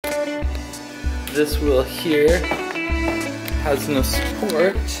This wheel here has no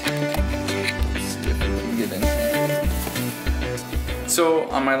support. Let's see if we can get in here. So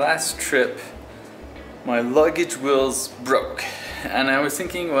on my last trip, my luggage wheels broke. And I was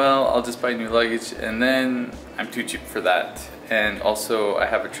thinking, well, I'll just buy new luggage, and then I'm too cheap for that. And also I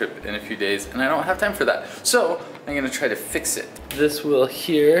have a trip in a few days and I don't have time for that. So I'm gonna try to fix it. This wheel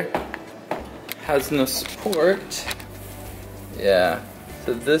here has no support. Yeah,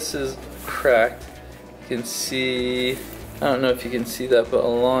 so this is cracked. You can see, I don't know if you can see that, but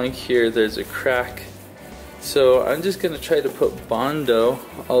along here there's a crack. So I'm just gonna try to put Bondo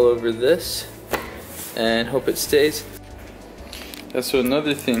all over this and hope it stays. So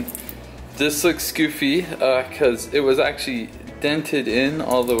another thing, this looks goofy because it was actually dented in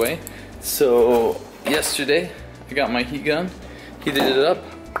all the way. So yesterday I got my heat gun, heated it up,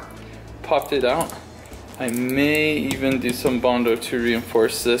 popped it out. I may even do some Bondo to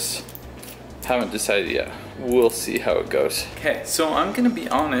reinforce this. Haven't decided yet. We'll see how it goes. Okay, so I'm gonna be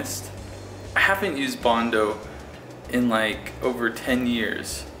honest, I haven't used Bondo in like over 10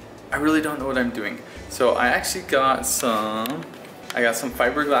 years. I really don't know what I'm doing. So I actually got some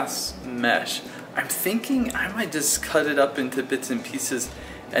fiberglass mesh. I'm thinking I might just cut it up into bits and pieces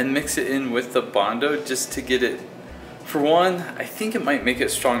and mix it in with the Bondo just to get it, for one, I think it might make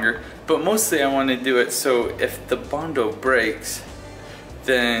it stronger, but mostly I want to do it so if the Bondo breaks,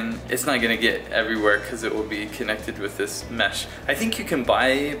 then it's not gonna get everywhere because it will be connected with this mesh. I think you can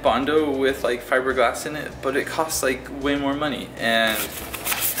buy Bondo with like fiberglass in it, but it costs like way more money and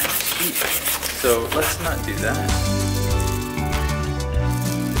that's cheap. So let's not do that.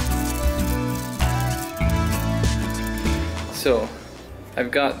 So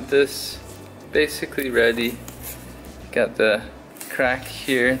I've got this basically ready. Got the crack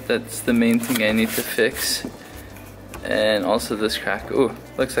here, that's the main thing I need to fix. And also this crack, ooh,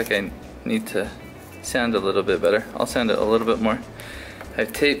 looks like I need to sand a little bit better. I'll sand it a little bit more.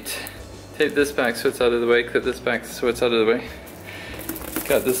 I've taped this back so it's out of the way, clip this back so it's out of the way.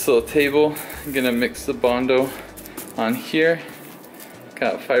 Got this little table, I'm gonna mix the Bondo on here.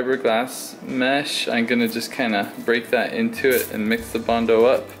 Got fiberglass mesh, I'm gonna just kinda break that into it and mix the Bondo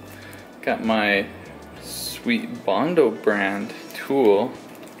up. Got my sweet Bondo brand tool.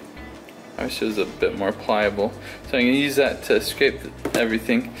 I wish it was a bit more pliable. So I'm gonna use that to scrape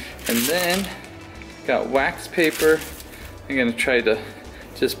everything. And then got wax paper. I'm gonna try to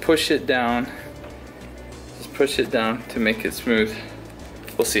just push it down. Just push it down to make it smooth.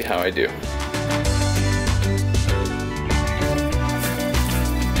 We'll see how I do.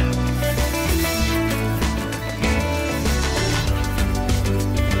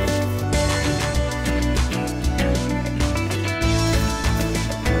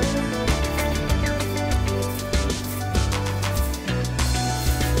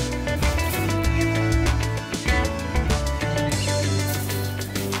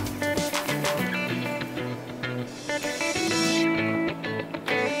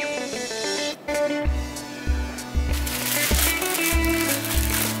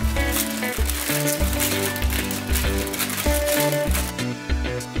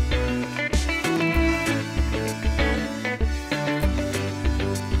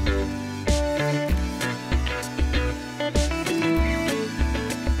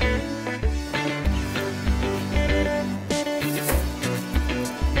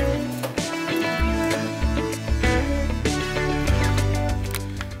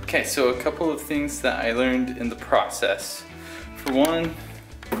 Okay, so a couple of things that I learned in the process. For one,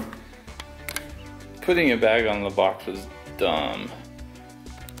 putting a bag on the box was dumb.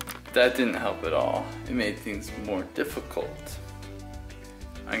 That didn't help at all. It made things more difficult.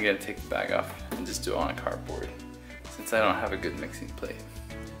 I'm gonna take the bag off and just do it on a cardboard since I don't have a good mixing plate.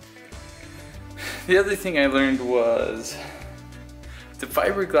 The other thing I learned was the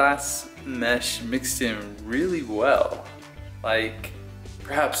fiberglass mesh mixed in really well. Like,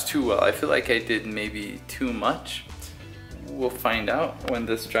 perhaps too well. I feel like I did maybe too much. We'll find out when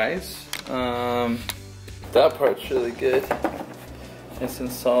this dries. That part's really good. Nice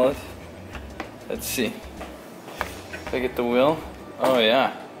and solid. Let's see. If I get the wheel. Oh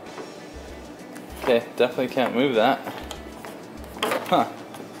yeah. Okay, definitely can't move that. Huh.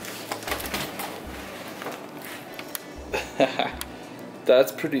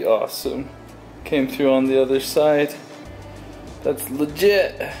 That's pretty awesome. Came through on the other side. That's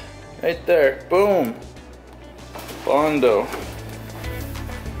legit. Right there. Boom. Bondo.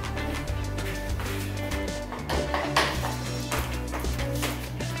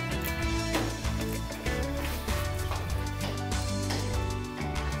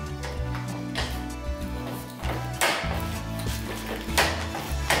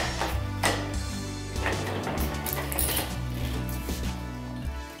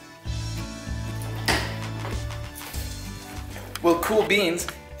 cool beans,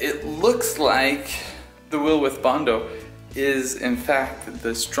 it looks like the wheel with Bondo is in fact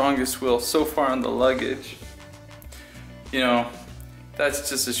the strongest wheel so far on the luggage. You know, that's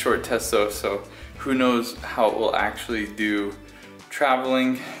just a short test though, so who knows how it will actually do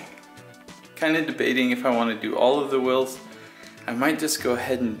traveling. Kind of debating if I want to do all of the wheels. I might just go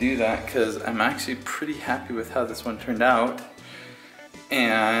ahead and do that because I'm actually pretty happy with how this one turned out.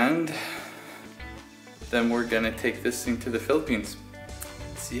 And then we're gonna take this thing to the Philippines.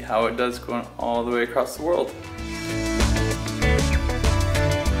 See how it does going all the way across the world.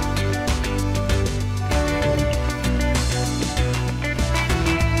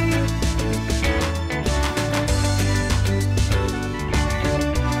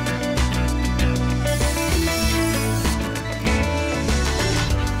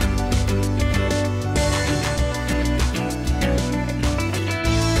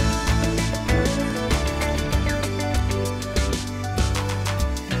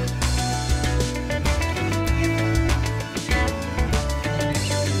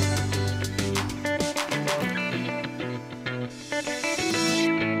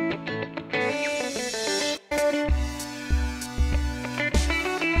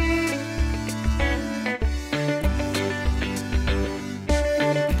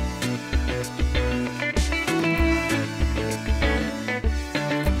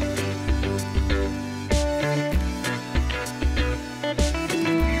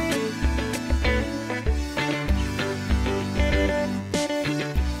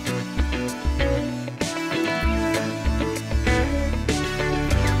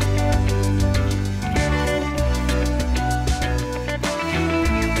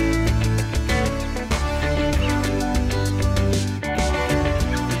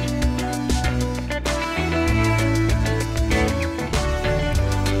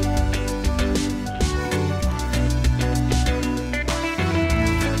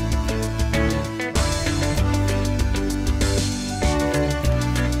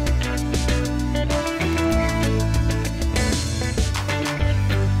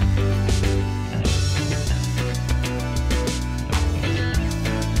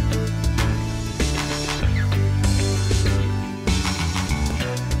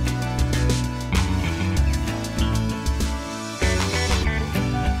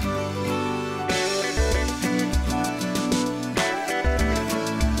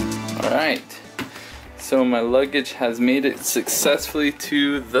 Alright, so my luggage has made it successfully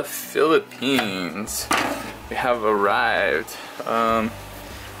to the Philippines. We have arrived.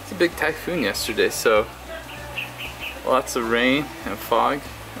 It's a big typhoon yesterday, so lots of rain and fog,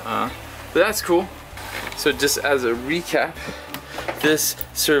 but that's cool. So just as a recap, this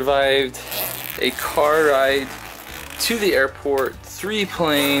survived a car ride to the airport, 3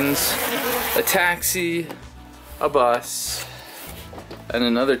 planes, a taxi, a bus, and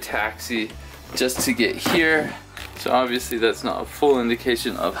another taxi just to get here. So obviously that's not a full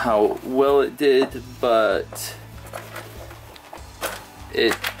indication of how well it did, but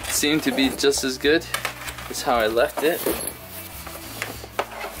it seemed to be just as good as how I left it.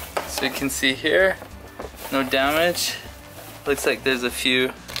 So you can see here, no damage. Looks like there's a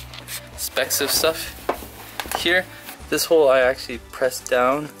few specks of stuff here. This hole I actually pressed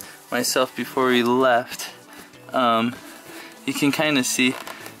down myself before we left. You can kind of see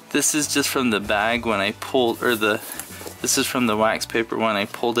this is just from the bag when I pulled, or this is from the wax paper when I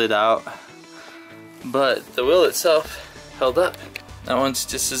pulled it out. But the wheel itself held up. That one's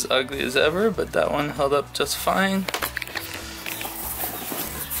just as ugly as ever, but that one held up just fine.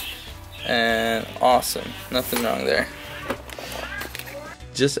 And awesome, nothing wrong there.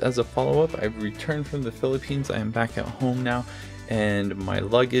 Just as a follow-up, I've returned from the Philippines. I am back at home now, and my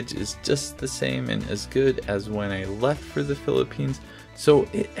luggage is just the same and as good as when I left for the Philippines, so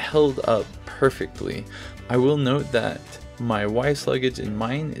it held up perfectly. I will note that my wife's luggage and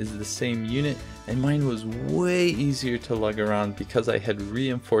mine is the same unit, and mine was way easier to lug around because I had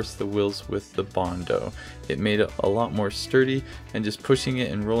reinforced the wheels with the Bondo. It made it a lot more sturdy, and just pushing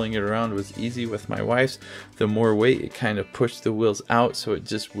it and rolling it around was easy. With my wife's, the more weight, it kind of pushed the wheels out, so it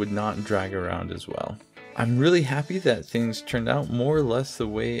just would not drag around as well. I'm really happy that things turned out more or less the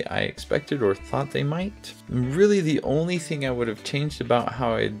way I expected or thought they might. Really, the only thing I would have changed about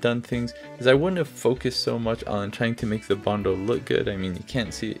how I had done things is I wouldn't have focused so much on trying to make the Bondo look good. I mean, you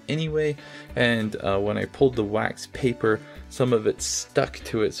can't see it anyway, and when I pulled the wax paper, some of it stuck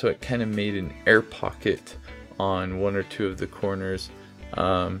to it, so it kind of made an air pocket on one or two of the corners,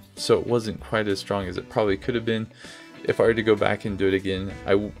 so it wasn't quite as strong as it probably could have been. If I were to go back and do it again,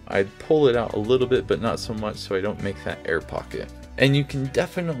 I'd pull it out a little bit, but not so much so I don't make that air pocket. And you can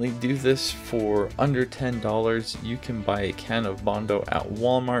definitely do this for under $10. You can buy a can of Bondo at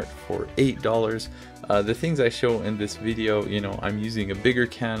Walmart for $8. The things I show in this video, you know, I'm using a bigger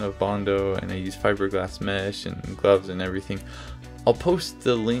can of Bondo and I use fiberglass mesh and gloves and everything. I'll post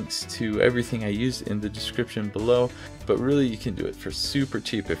the links to everything I used in the description below, but really you can do it for super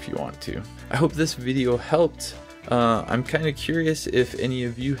cheap if you want to. I hope this video helped. I'm kind of curious if any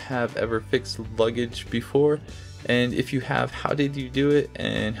of you have ever fixed luggage before, and if you have, how did you do it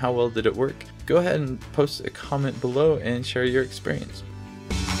and how well did it work? Go ahead and post a comment below and share your experience.